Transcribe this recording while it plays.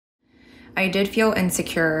I did feel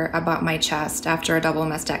insecure about my chest after a double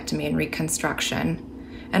mastectomy and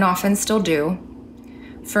reconstruction, and often still do.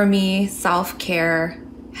 For me, self-care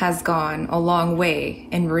has gone a long way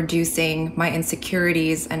in reducing my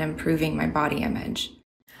insecurities and improving my body image.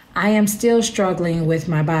 I am still struggling with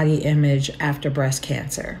my body image after breast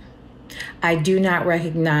cancer. I do not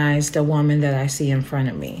recognize the woman that I see in front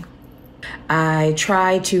of me. I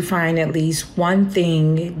try to find at least one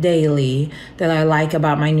thing daily that I like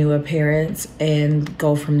about my new appearance and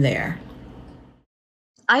go from there.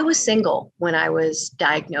 I was single when I was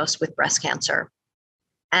diagnosed with breast cancer.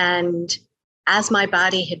 And as my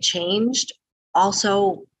body had changed,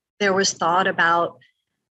 also there was thought about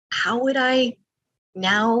how would I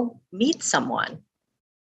now meet someone?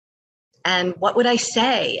 And what would I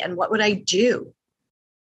say? And what would I do?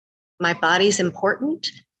 My body's important.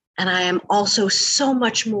 And I am also so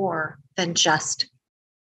much more than just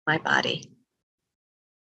my body.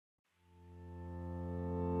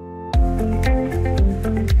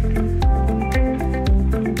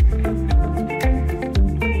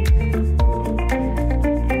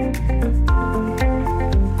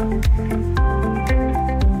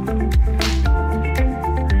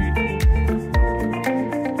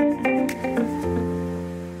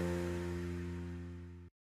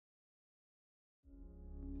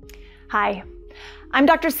 Hi, I'm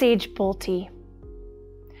Dr. Sage Bolte.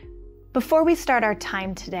 Before we start our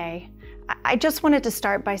time today, I just wanted to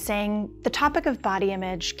start by saying the topic of body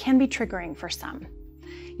image can be triggering for some.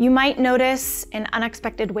 You might notice an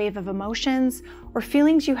unexpected wave of emotions or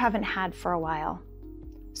feelings you haven't had for a while.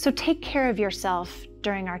 So take care of yourself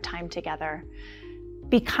during our time together.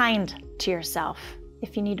 Be kind to yourself.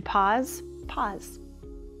 If you need to pause, pause.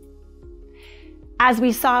 As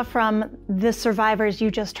we saw from the survivors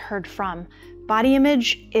you just heard from, body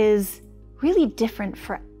image is really different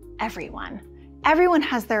for everyone. Everyone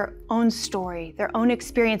has their own story, their own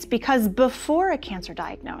experience, because before a cancer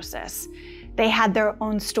diagnosis, they had their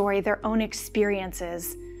own story, their own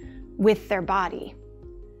experiences with their body.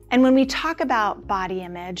 And when we talk about body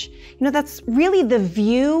image, that's really the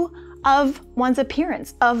view of one's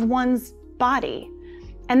appearance, of one's body.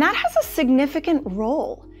 And that has a significant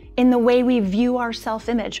role in the way we view our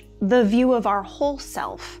self-image, the view of our whole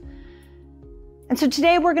self. And so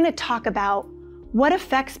today we're going to talk about what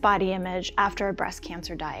affects body image after a breast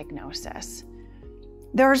cancer diagnosis.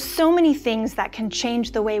 There are so many things that can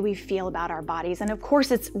change the way we feel about our bodies. And of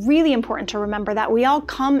course, it's really important to remember that we all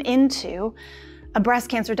come into a breast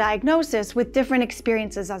cancer diagnosis with different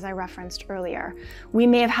experiences, as I referenced earlier. We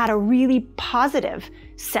may have had a really positive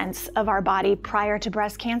sense of our body prior to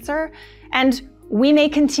breast cancer, and we may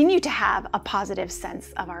continue to have a positive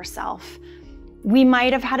sense of ourself. We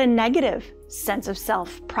might have had a negative sense of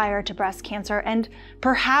self prior to breast cancer, and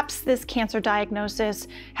perhaps this cancer diagnosis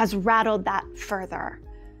has rattled that further.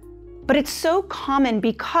 But it's so common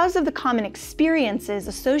because of the common experiences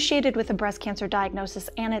associated with a breast cancer diagnosis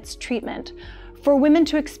and its treatment for women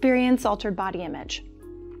to experience altered body image.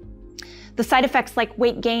 The side effects like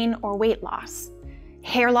weight gain or weight loss,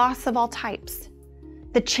 hair loss of all types,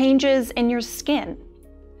 the changes in your skin,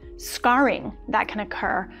 scarring that can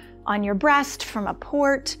occur on your breast from a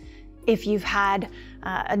port. If you've had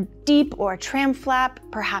a DEEP or a tram flap,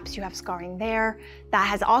 perhaps you have scarring there. That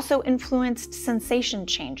has also influenced sensation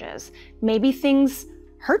changes. Maybe things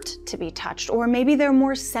hurt to be touched, or maybe they're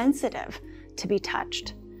more sensitive to be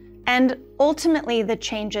touched. And ultimately, the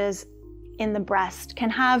changes in the breast can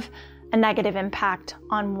have a negative impact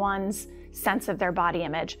on one's sense of their body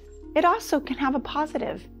image. It also can have a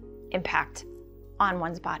positive impact on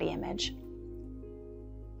one's body image.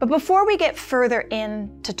 But before we get further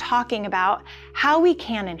into talking about how we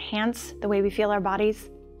can enhance the way we feel our bodies,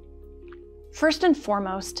 first and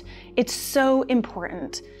foremost, it's so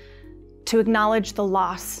important to acknowledge the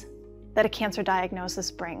loss that a cancer diagnosis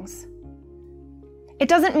brings. It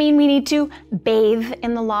doesn't mean we need to bathe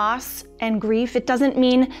in the loss and grief. It doesn't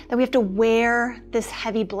mean that we have to wear this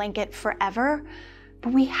heavy blanket forever.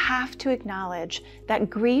 But we have to acknowledge that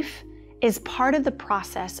grief is part of the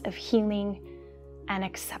process of healing and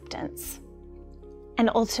acceptance, and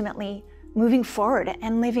ultimately moving forward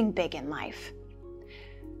and living big in life.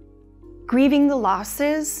 Grieving the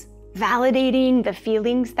losses, validating the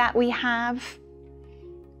feelings that we have,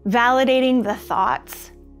 validating the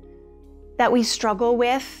thoughts that we struggle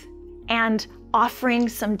with, and offering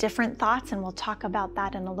some different thoughts, and we'll talk about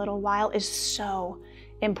that in a little while, is so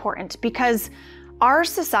important because our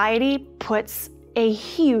society puts a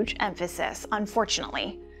huge emphasis,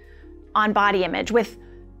 unfortunately, on body image with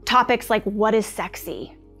topics like what is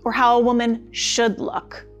sexy or how a woman should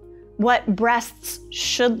look, what breasts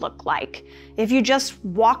should look like. If you just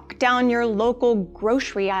walk down your local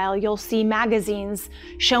grocery aisle, you'll see magazines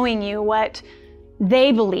showing you what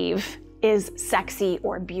they believe is sexy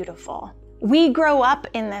or beautiful. We grow up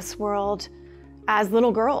in this world as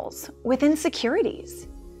little girls with insecurities.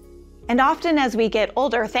 And often as we get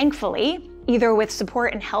older, thankfully, either with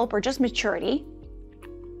support and help or just maturity,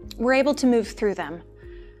 we're able to move through them.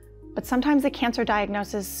 But sometimes a cancer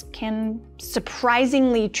diagnosis can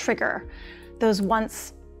surprisingly trigger those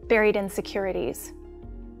once buried insecurities.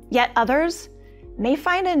 Yet others may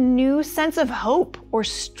find a new sense of hope or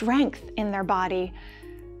strength in their body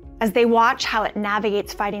as they watch how it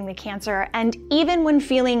navigates fighting the cancer. And even when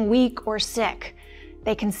feeling weak or sick,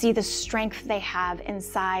 they can see the strength they have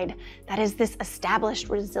inside. That is this established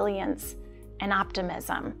resilience and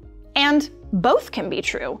optimism. And both can be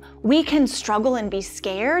true. We can struggle and be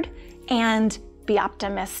scared and be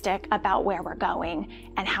optimistic about where we're going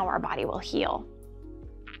and how our body will heal.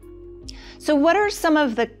 So what are some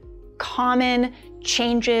of the common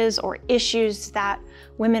changes or issues that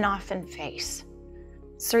women often face?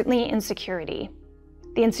 Certainly insecurity.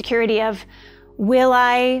 The insecurity of, will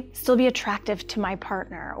I still be attractive to my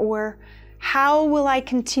partner? Or how will I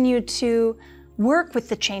continue to work with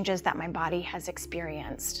the changes that my body has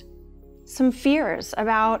experienced? Some fears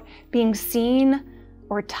about being seen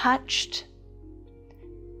or touched.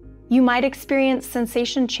 You might experience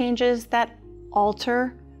sensation changes that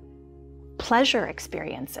alter pleasure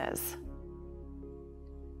experiences.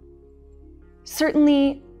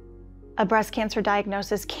 Certainly, a breast cancer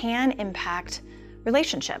diagnosis can impact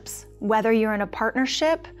relationships, whether you're in a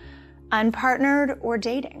partnership, unpartnered, or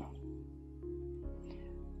dating.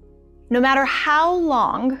 No matter how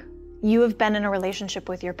long you have been in a relationship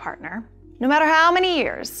with your partner, no matter how many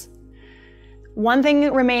years, one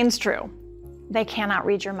thing remains true: they cannot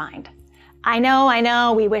read your mind. I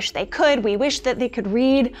know, we wish they could. We wish that they could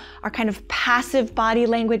read our kind of passive body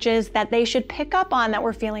languages, that they should pick up on that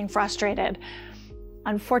we're feeling frustrated.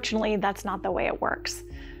 Unfortunately, that's not the way it works.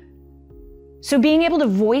 So being able to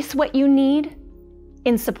voice what you need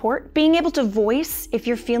in support, being able to voice if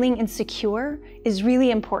you're feeling insecure is really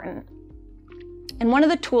important. And one of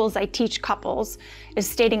the tools I teach couples is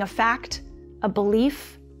stating a fact, a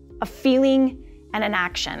belief, a feeling, and an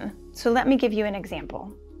action. So let me give you an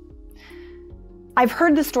example. I've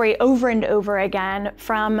heard the story over and over again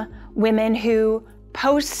from women who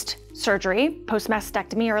post-surgery,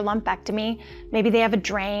 post-mastectomy or lumpectomy, maybe they have a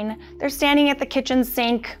drain, they're standing at the kitchen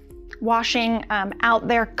sink washing out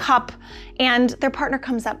their cup, and their partner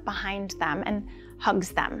comes up behind them and hugs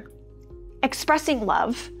them, expressing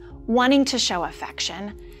love, wanting to show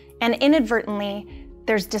affection, and inadvertently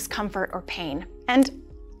there's discomfort or pain. And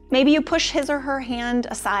maybe you push his or her hand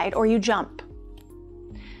aside, or you jump.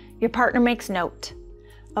 Your partner makes note.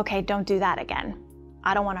 Okay, don't do that again.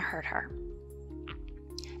 I don't want to hurt her.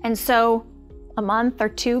 And so a month or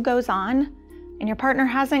two goes on, and your partner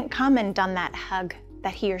hasn't come and done that hug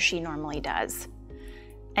that he or she normally does.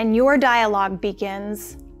 And your dialogue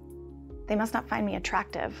begins, they must not find me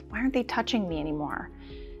attractive. Why aren't they touching me anymore?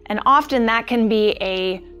 And often that can be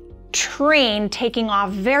a train taking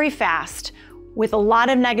off very fast with a lot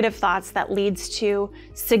of negative thoughts that leads to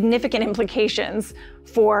significant implications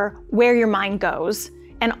for where your mind goes,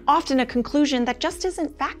 and often a conclusion that just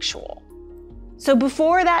isn't factual. So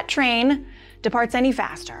before that train departs any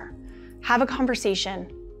faster, have a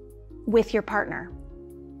conversation with your partner.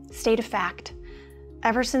 State a fact.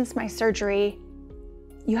 Ever since my surgery,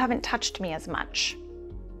 you haven't touched me as much.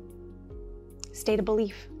 State a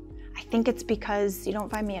belief. I think it's because you don't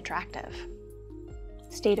find me attractive.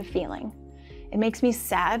 State a feeling. It makes me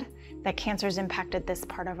sad that cancer's impacted this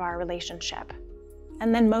part of our relationship.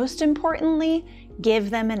 And then most importantly, give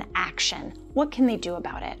them an action. What can they do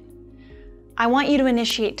about it? I want you to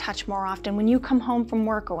initiate touch more often. When you come home from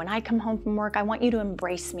work or when I come home from work, I want you to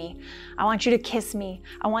embrace me. I want you to kiss me.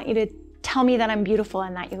 I want you to tell me that I'm beautiful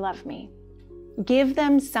and that you love me. Give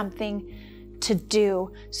them something to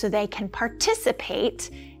do so they can participate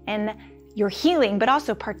in your healing, but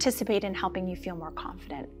also participate in helping you feel more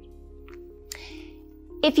confident.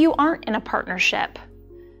 If you aren't in a partnership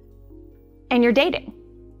and you're dating,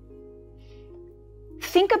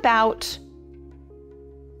 think about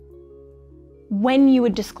when you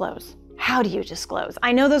would disclose. How do you disclose?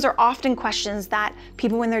 I know those are often questions that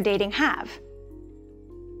people when they're dating have.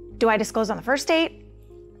 Do I disclose on the first date?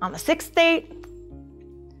 On the sixth date?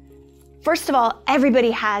 First of all,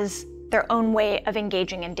 everybody has their own way of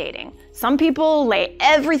engaging in dating. Some people lay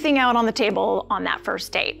everything out on the table on that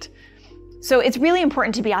first date. So it's really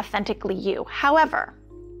important to be authentically you. However,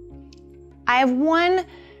 I have one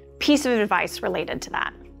piece of advice related to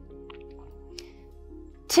that.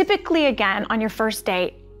 Typically, again, on your first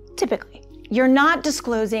date, you're not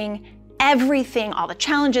disclosing everything, all the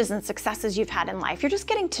challenges and successes you've had in life. You're just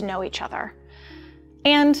getting to know each other.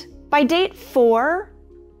 And by date 4,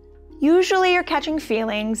 usually you're catching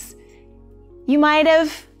feelings. You might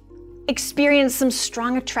have experienced some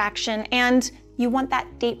strong attraction and you want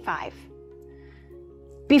that date 5.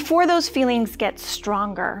 Before those feelings get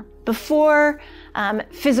stronger, before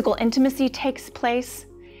physical intimacy takes place,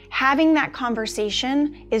 having that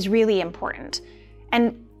conversation is really important.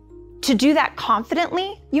 And to do that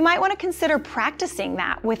confidently, you might want to consider practicing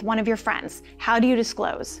that with one of your friends. How do you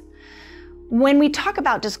disclose? When we talk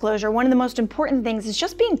about disclosure, one of the most important things is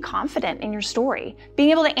just being confident in your story, being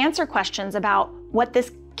able to answer questions about what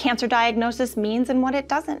this cancer diagnosis means and what it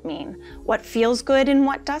doesn't mean, what feels good and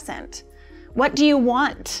what doesn't. What do you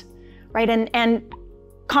want, right? And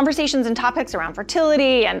conversations and topics around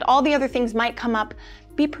fertility and all the other things might come up.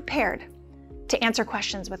 Be prepared to answer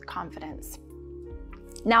questions with confidence.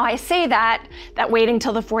 Now, I say that waiting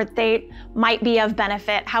till the 4th date might be of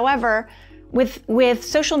benefit. However, with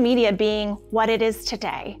social media being what it is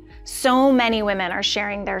today, so many women are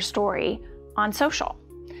sharing their story on social.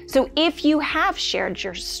 So if you have shared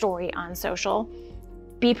your story on social,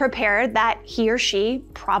 be prepared that he or she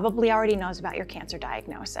probably already knows about your cancer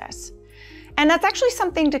diagnosis. And that's actually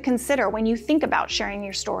something to consider when you think about sharing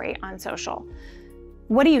your story on social.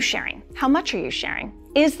 What are you sharing? How much are you sharing?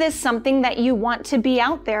 Is this something that you want to be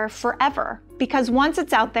out there forever? Because once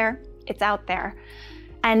it's out there, it's out there.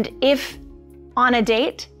 And if on a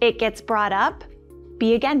date it gets brought up,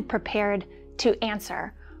 be again prepared to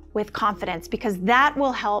answer with confidence, because that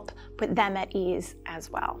will help put them at ease as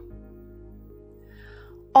well.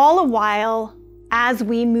 All the while, as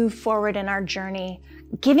we move forward in our journey,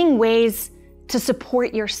 giving ways to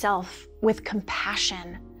support yourself with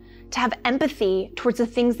compassion, to have empathy towards the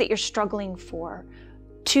things that you're struggling for,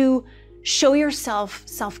 to show yourself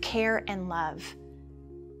self-care and love,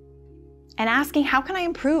 and asking, how can I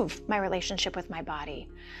improve my relationship with my body?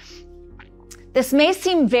 This may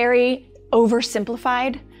seem very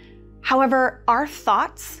oversimplified. However, our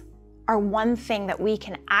thoughts are one thing that we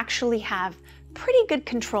can actually have pretty good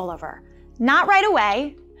control over. Not right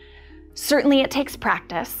away. Certainly it takes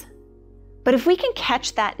practice. But if we can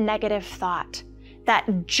catch that negative thought,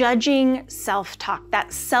 that judging self-talk,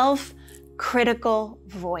 that self-critical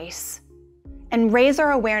voice, and raise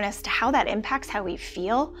our awareness to how that impacts how we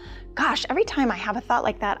feel, gosh, every time I have a thought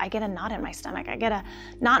like that, I get a knot in my stomach, I get a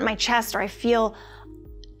knot in my chest, or I feel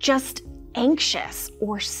just anxious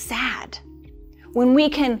or sad. When we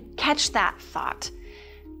can catch that thought,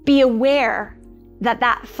 be aware that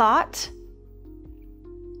that thought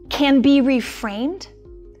can be reframed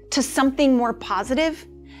to something more positive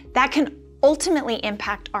that can ultimately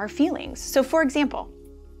impact our feelings. So for example,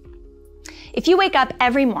 if you wake up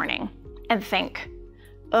every morning and think,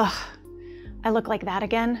 ugh, I look like that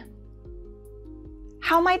again,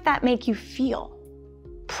 how might that make you feel?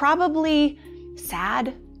 Probably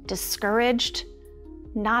sad, discouraged,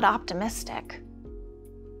 not optimistic.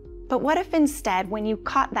 But what if instead, when you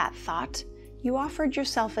caught that thought, you offered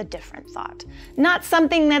yourself a different thought? Not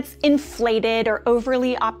something that's inflated or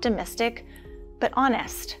overly optimistic, but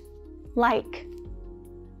honest. Like,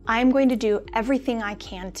 I'm going to do everything I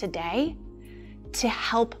can today to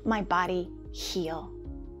help my body heal,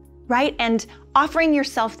 right? And offering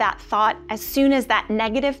yourself that thought as soon as that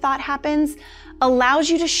negative thought happens allows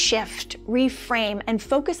you to shift, reframe, and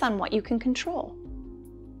focus on what you can control.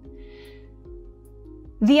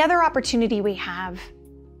 The other opportunity we have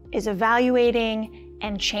is evaluating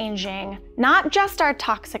and changing not just our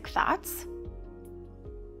toxic thoughts,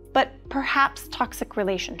 but perhaps toxic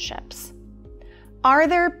relationships. Are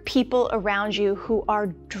there people around you who are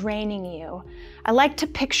draining you? I like to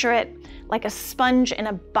picture it like a sponge in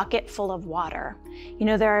a bucket full of water. You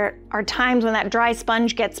know, there are times when that dry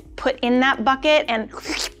sponge gets put in that bucket and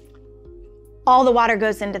all the water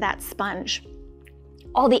goes into that sponge.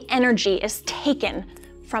 All the energy is taken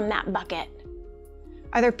from that bucket.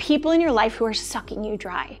 Are there people in your life who are sucking you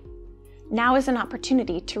dry? Now is an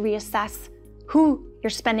opportunity to reassess who you're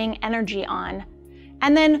spending energy on,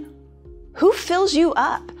 and then who fills you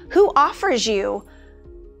up? Who offers you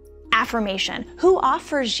affirmation? Who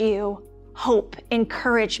offers you hope,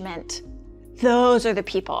 encouragement? Those are the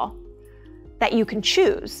people that you can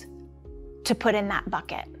choose to put in that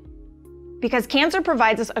bucket. Because cancer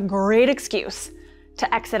provides us a great excuse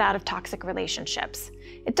to exit out of toxic relationships.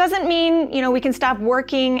 It doesn't mean, we can stop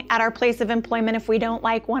working at our place of employment if we don't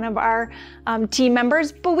like one of our team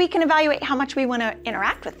members, but we can evaluate how much we want to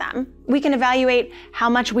interact with them. We can evaluate how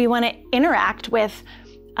much we want to interact with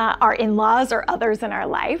our in-laws or others in our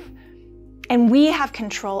life. And we have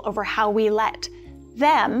control over how we let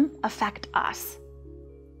them affect us.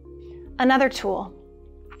 Another tool,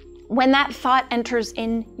 when that thought enters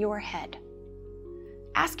in your head,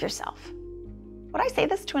 ask yourself, would I say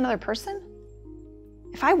this to another person?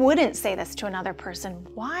 If I wouldn't say this to another person,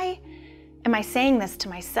 why am I saying this to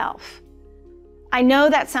myself? I know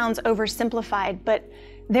that sounds oversimplified, but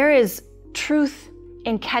there is truth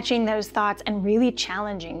in catching those thoughts and really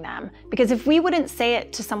challenging them. Because if we wouldn't say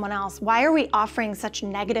it to someone else, why are we offering such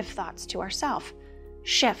negative thoughts to ourselves?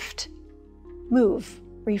 Shift, move,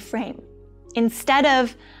 reframe. Instead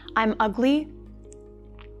of, I'm ugly,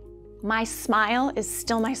 my smile is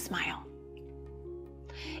still my smile.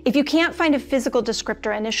 If you can't find a physical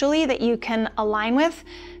descriptor initially that you can align with,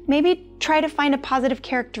 maybe try to find a positive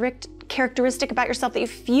characteristic about yourself that you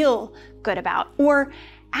feel good about, or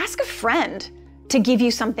ask a friend to give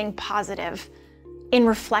you something positive in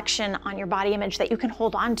reflection on your body image that you can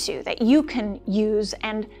hold on to, that you can use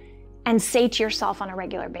and say to yourself on a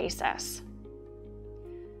regular basis.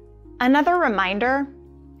 Another reminder,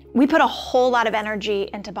 we put a whole lot of energy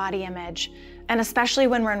into body image, and especially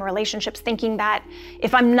when we're in relationships, thinking that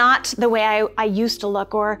if I'm not the way I used to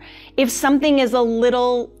look, or if something is a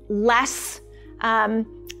little less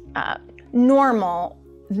normal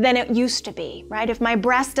than it used to be, right? If my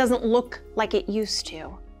breast doesn't look like it used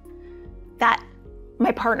to, that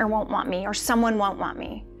my partner won't want me or someone won't want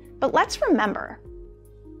me. But let's remember,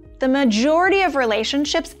 the majority of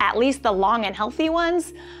relationships, at least the long and healthy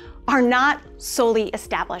ones, are not solely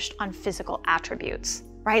established on physical attributes,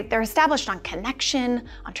 right? They're established on connection,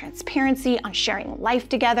 on transparency, on sharing life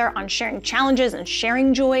together, on sharing challenges and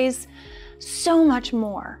sharing joys, so much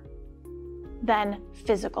more than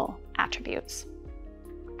physical attributes.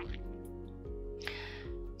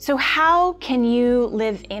 So how can you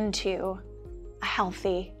live into a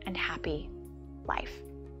healthy and happy life?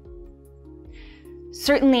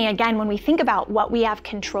 Certainly, again, when we think about what we have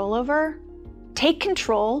control over, take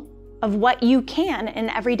control of what you can in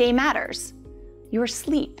everyday matters. Your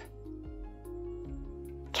sleep,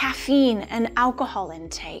 caffeine and alcohol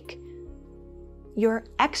intake, your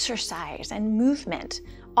exercise and movement.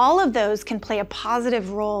 All of those can play a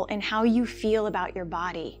positive role in how you feel about your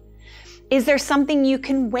body. Is there something you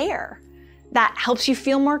can wear that helps you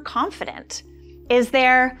feel more confident? Is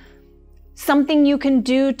there something you can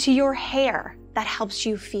do to your hair that helps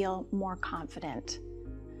you feel more confident?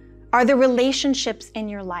 Are the relationships in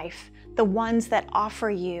your life the ones that offer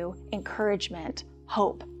you encouragement,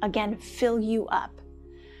 hope, again, fill you up?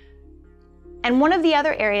 And one of the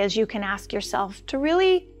other areas you can ask yourself to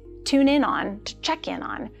really tune in on, to check in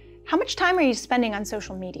on, how much time are you spending on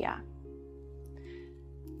social media?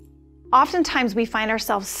 Oftentimes we find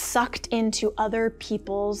ourselves sucked into other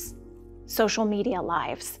people's social media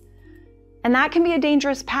lives. And that can be a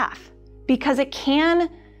dangerous path because it can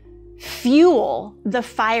fuel the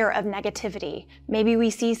fire of negativity. Maybe we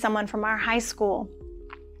see someone from our high school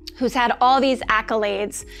who's had all these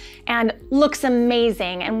accolades and looks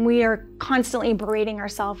amazing, and we are constantly berating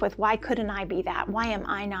ourselves with, why couldn't I be that? Why am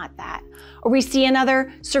I not that? Or we see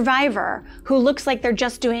another survivor who looks like they're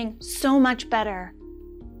just doing so much better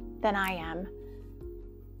than I am.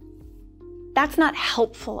 That's not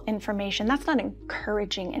helpful information. That's not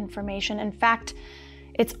encouraging information. In fact,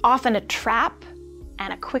 it's often a trap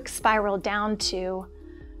and a quick spiral down to,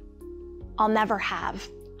 I'll never have,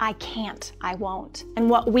 I can't, I won't. And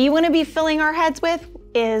what we want to be filling our heads with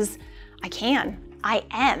is, I can, I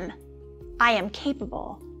am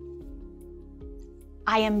capable,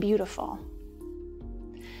 I am beautiful.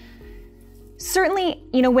 Certainly,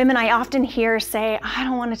 women I often hear say, I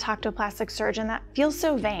don't want to talk to a plastic surgeon. That feels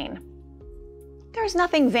so vain. There's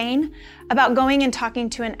nothing vain about going and talking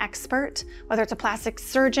to an expert, whether it's a plastic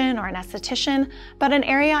surgeon or an esthetician, about an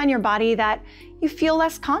area on your body that you feel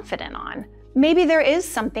less confident on. Maybe there is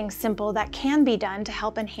something simple that can be done to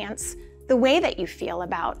help enhance the way that you feel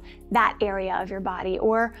about that area of your body,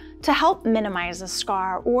 or to help minimize a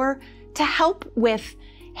scar, or to help with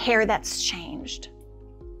hair that's changed.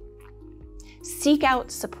 Seek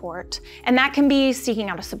out support, and that can be seeking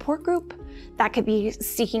out a support group, that could be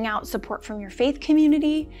seeking out support from your faith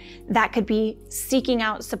community, that could be seeking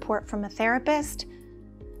out support from a therapist.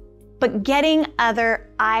 But getting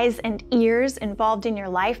other eyes and ears involved in your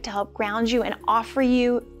life to help ground you and offer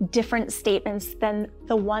you different statements than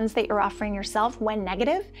the ones that you're offering yourself when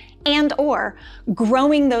negative, and or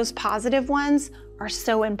growing those positive ones, are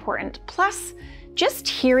so important. Plus, just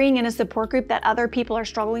hearing in a support group that other people are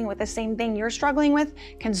struggling with the same thing you're struggling with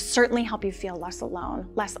can certainly help you feel less alone,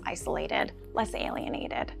 less isolated, less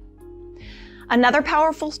alienated. Another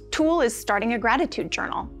powerful tool is starting a gratitude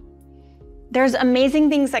journal. There's amazing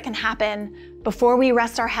things that can happen before we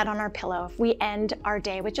rest our head on our pillow if we end our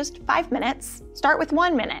day with just 5 minutes. Start with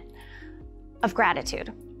 1 minute of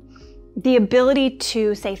gratitude. The ability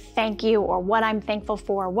to say thank you, or what I'm thankful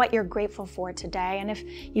for, what you're grateful for today. And if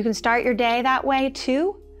you can start your day that way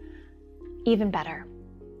too, even better.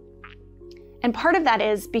 And part of that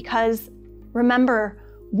is because, remember,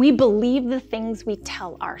 we believe the things we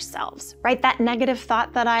tell ourselves, right? That negative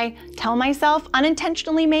thought that I tell myself,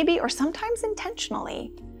 unintentionally maybe, or sometimes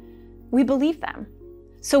intentionally, we believe them.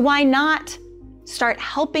 So why not start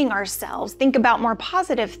helping ourselves think about more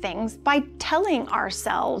positive things by telling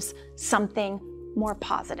ourselves something more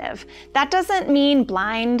positive? That doesn't mean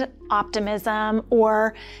blind optimism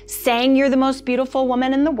or saying you're the most beautiful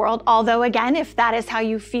woman in the world, although again, if that is how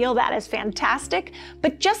you feel, that is fantastic.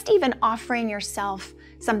 But just even offering yourself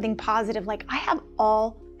something positive, like, I have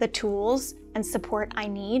all the tools and support I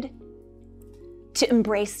need to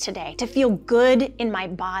embrace today, to feel good in my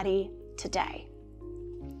body today.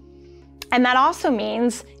 And that also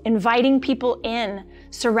means inviting people in,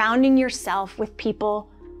 surrounding yourself with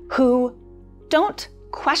people who don't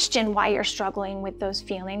question why you're struggling with those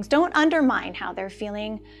feelings, don't undermine how they're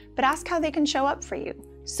feeling, but ask how they can show up for you,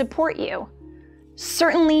 support you.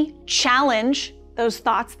 Certainly challenge those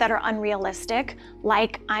thoughts that are unrealistic,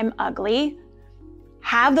 like I'm ugly.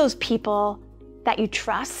 Have those people that you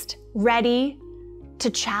trust ready to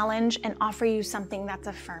challenge and offer you something that's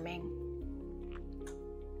affirming.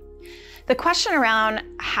 The question around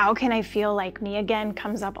how can I feel like me again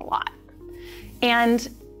comes up a lot. And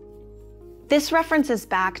this references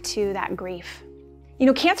back to that grief. You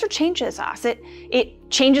know, cancer changes us. It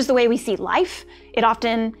changes the way we see life. It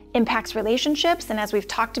often impacts relationships. And as we've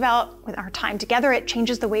talked about with our time together, it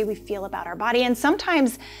changes the way we feel about our body. And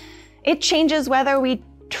sometimes it changes whether we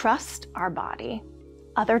trust our body.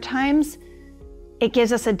 Other times, it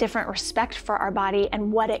gives us a different respect for our body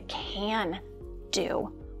and what it can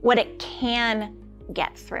do, what it can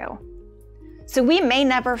get through. So we may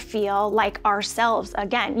never feel like ourselves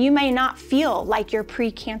again. You may not feel like your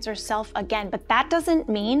pre-cancer self again, but that doesn't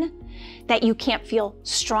mean that you can't feel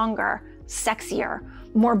stronger, sexier,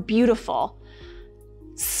 more beautiful,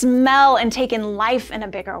 smell and take in life in a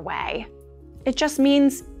bigger way. It just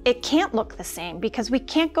means it can't look the same because we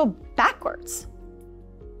can't go backwards.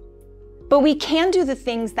 But we can do the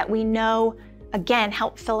things that we know, again,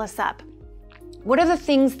 help fill us up. What are the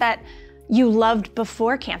things that you loved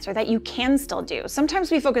before cancer that you can still do? Sometimes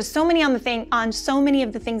we focus so many on so many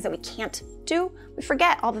of the things that we can't do, we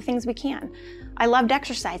forget all the things we can. I loved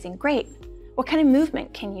exercising, great. What kind of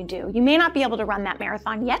movement can you do? You may not be able to run that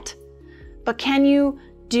marathon yet, but can you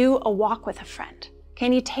do a walk with a friend?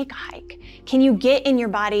 Can you take a hike? Can you get in your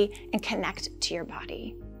body and connect to your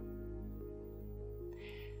body?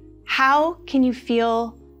 How can you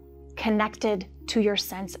feel connected to your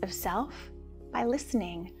sense of self? By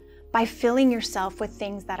listening, by filling yourself with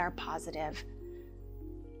things that are positive,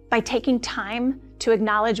 by taking time to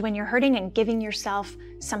acknowledge when you're hurting and giving yourself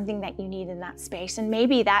something that you need in that space. And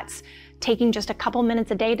maybe that's taking just a couple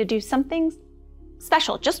minutes a day to do something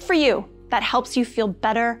special just for you that helps you feel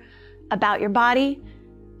better about your body,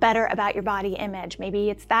 better about your body image. Maybe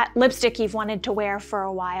it's that lipstick you've wanted to wear for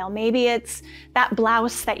a while. Maybe it's that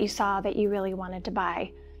blouse that you saw that you really wanted to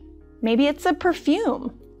buy. Maybe it's a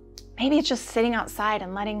perfume. Maybe it's just sitting outside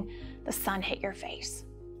and letting the sun hit your face.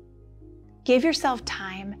 Give yourself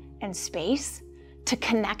time and space to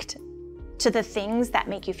connect to the things that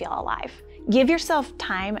make you feel alive. Give yourself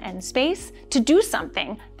time and space to do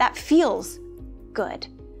something that feels good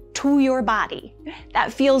to your body,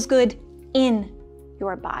 that feels good in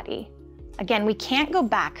your body. Again, we can't go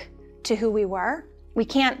back to who we were. We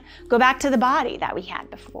can't go back to the body that we had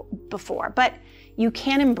before, but you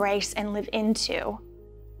can embrace and live into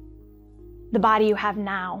the body you have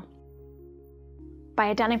now by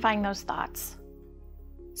identifying those thoughts,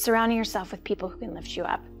 surrounding yourself with people who can lift you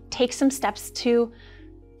up. Take some steps to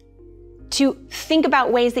think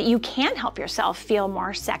about ways that you can help yourself feel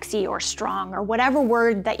more sexy or strong, or whatever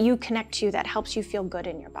word that you connect to that helps you feel good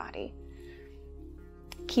in your body.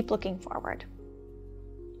 Keep looking forward.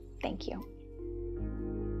 Thank you.